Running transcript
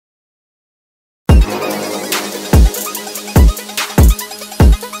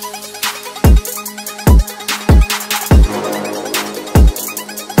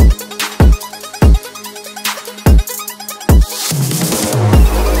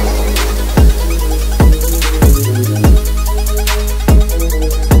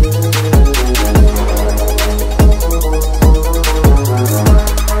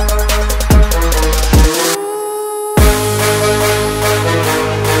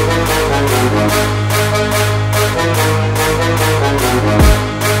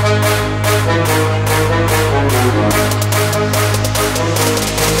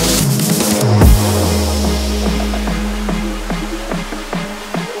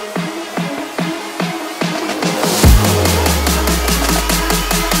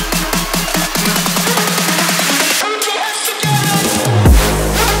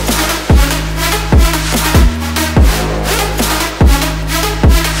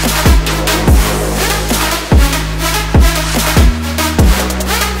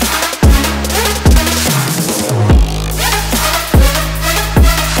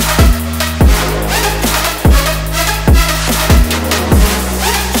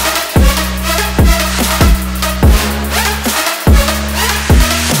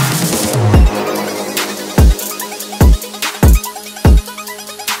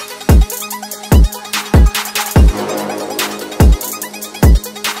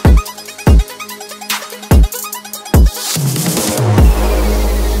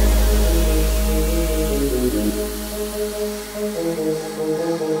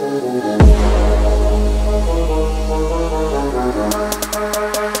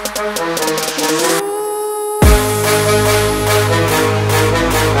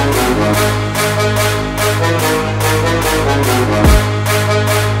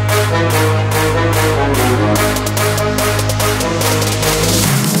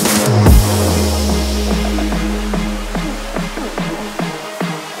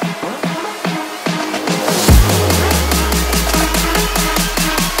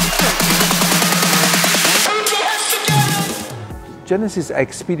Genesis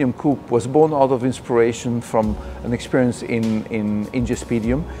X Speedium Coupe was born out of inspiration from an experience in Inje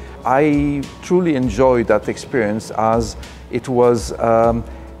Speedium. I truly enjoyed that experience as it was,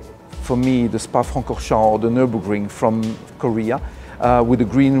 for me, the Spa-Francorchamps or the Nürburgring from Korea, with the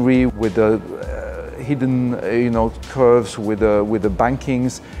greenery, with the hidden curves, with the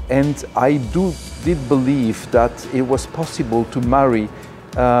bankings. And I did believe that it was possible to marry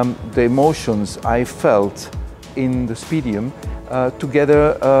the emotions I felt in the Speedium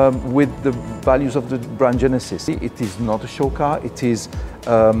together with the values of the brand Genesis. It is not a show car, it is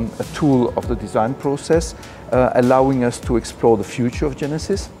a tool of the design process, allowing us to explore the future of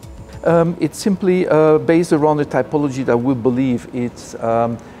Genesis. It's simply based around a typology that we believe it's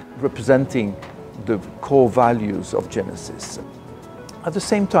representing the core values of Genesis. At the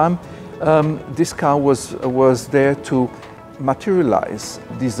same time, this car was there to materialize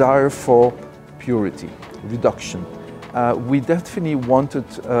desire for purity, reduction. We definitely wanted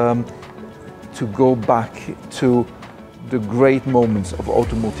to go back to the great moments of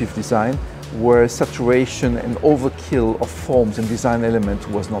automotive design where saturation and overkill of forms and design elements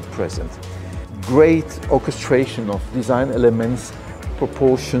was not present. Great orchestration of design elements,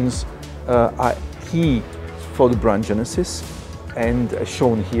 proportions are key for the brand Genesis, and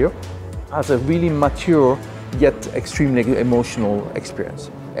shown here as a really mature yet extremely emotional experience.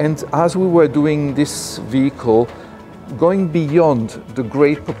 And as we were doing this vehicle, going beyond the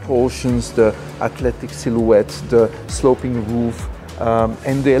great proportions, the athletic silhouette, the sloping roof,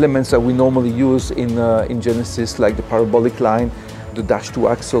 and the elements that we normally use in Genesis, like the parabolic line, the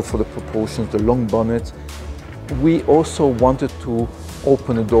dash-2 axle for the proportions, the long bonnet, we also wanted to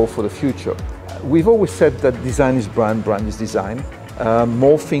open a door for the future. We've always said that design is brand, brand is design,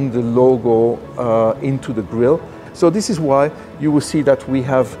 morphing the logo into the grille. So this is why you will see that we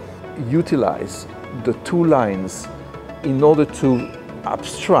have utilized the two lines in order to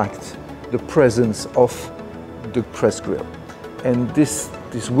abstract the presence of the Crest Grille. And this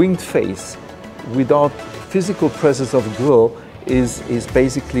winged face without physical presence of grille is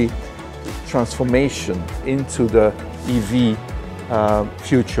basically transformation into the EV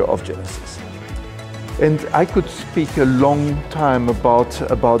future of Genesis. And I could speak a long time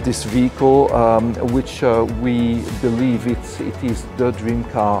about this vehicle, which we believe it is the dream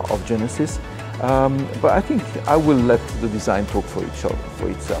car of Genesis. But I think I will let the design talk for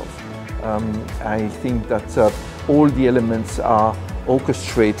itself. I think that all the elements are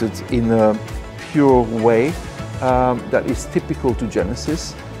orchestrated in a pure way that is typical to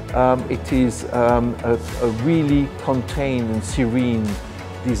Genesis. It is a really contained and serene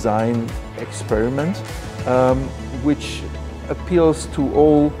design experiment, which appeals to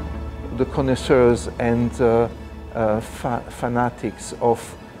all the connoisseurs and fanatics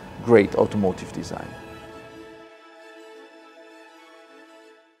of great automotive design.